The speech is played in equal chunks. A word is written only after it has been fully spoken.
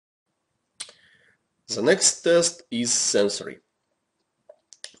The next test is sensory.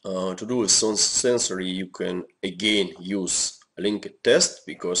 To do a sensory, you can again use a linked test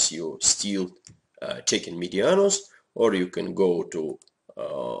because you still checking medianus, or you can go to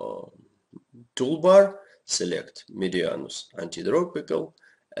toolbar, select medianus antitropical,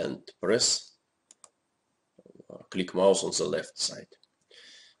 and press click mouse on the left side.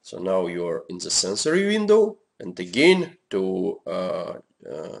 So now you're in the sensory window, and again to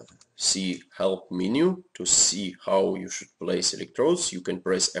see help menu, to see how you should place electrodes, you can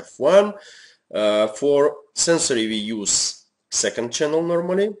press F1. For sensory we use second channel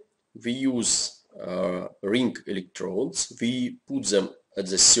normally. We use ring electrodes. We put them at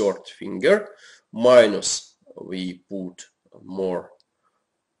the third finger. Minus we put more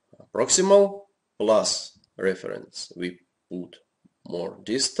proximal. Plus reference we put more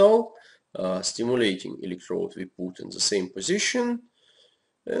distal. Stimulating electrode we put in the same position,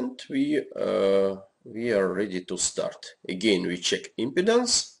 and we are ready to start. Again we check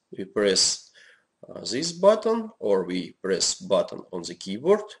impedance. We press this button, or we press button on the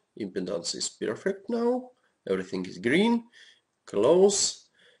keyboard. Impedance is perfect now. Everything is green. Close.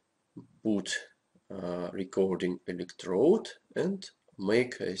 Put recording electrode and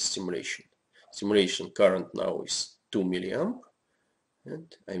make a stimulation. Stimulation current now is 2 milliamp,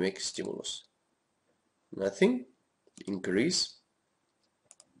 and I make stimulus. Nothing. Increase.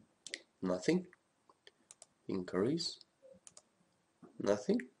 Nothing. Increase.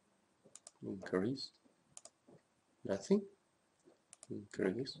 Nothing. Increase. Nothing.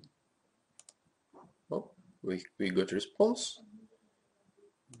 Increase. Oh, we got response.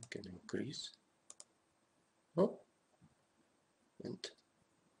 We can increase. Oh, and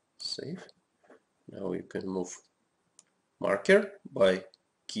save. Now you can move marker by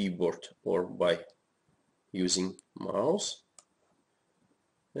keyboard or by using mouse,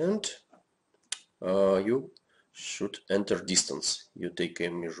 and you should enter distance. You take a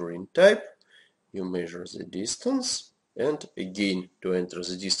measuring type, you measure the distance, and again to enter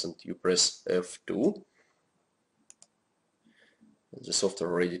the distance you press F2. The software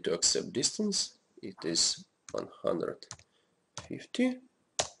ready to accept distance. It is 150.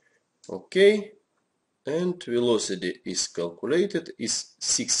 Okay, and velocity is calculated, is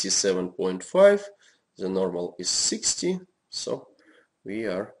 67.5. The normal is 60, so we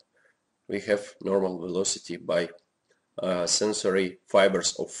have normal velocity by sensory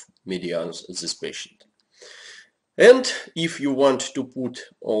fibers of medianus in this patient. And if you want to put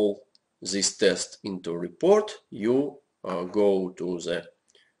all these tests into report, you go to the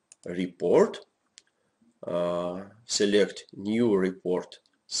report, select new report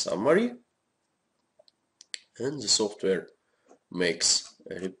summary, and the software makes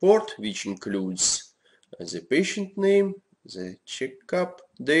a report which includes the patient name, the checkup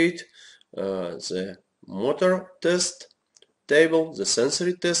date, the motor test table, the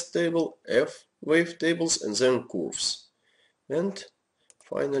sensory test table, F-wave tables, and then curves. And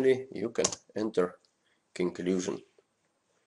finally you can enter conclusion.